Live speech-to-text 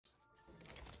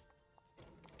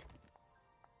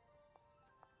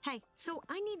Hey, so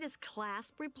I need this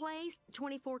clasp replaced,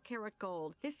 24 karat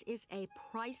gold. This is a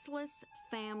priceless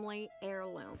family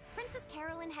heirloom. Princess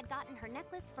Carolyn had gotten her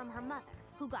necklace from her mother,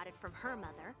 who got it from her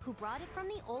mother, who brought it from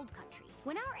the old country.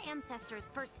 When our ancestors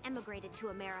first emigrated to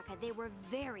America, they were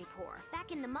very poor.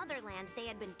 Back in the motherland, they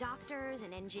had been doctors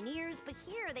and engineers, but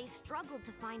here they struggled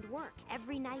to find work.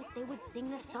 Every night, they would sing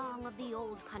the song of the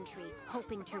old country,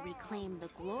 hoping to reclaim the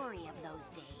glory of those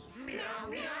days. Meow,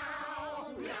 meow,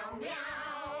 meow, meow,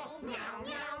 meow,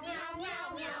 meow, meow,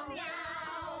 meow, meow, meow.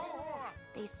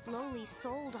 They slowly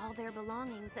sold all their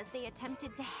belongings as they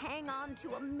attempted to hang on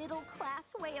to a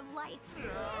middle-class way of life.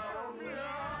 Meow, meow,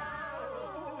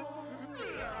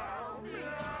 meow, meow.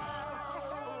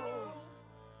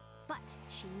 But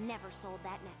she never sold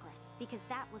that necklace, because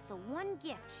that was the one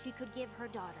gift she could give her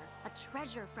daughter, a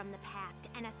treasure from the past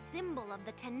and a symbol of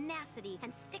the tenacity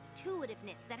and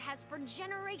stick-to-itiveness that has for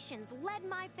generations led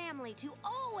my family to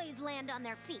always land on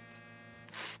their feet.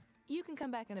 You can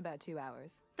come back in about 2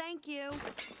 hours. Thank you.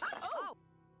 Oh!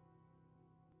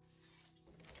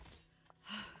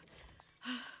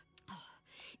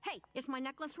 Hey, is my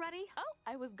necklace ready? Oh,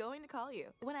 I was going to call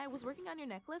you. When I was working on your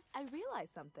necklace, I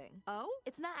realized something. Oh?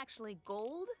 It's not actually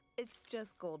gold, it's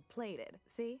just gold-plated.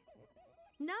 See?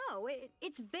 No,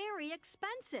 it's very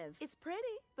expensive. It's pretty,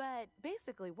 but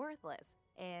basically worthless.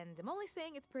 And I'm only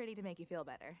saying it's pretty to make you feel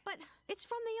better. But it's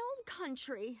from the old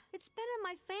country. It's been in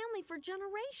my family for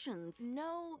generations.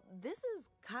 No, this is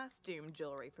costume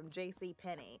jewelry from J.C.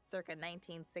 Penney, circa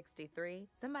 1963.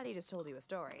 Somebody just told you a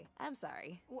story. I'm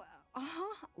sorry.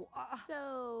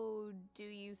 So, do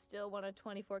you still want a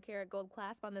 24 karat gold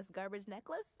clasp on this garbage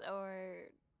necklace, or...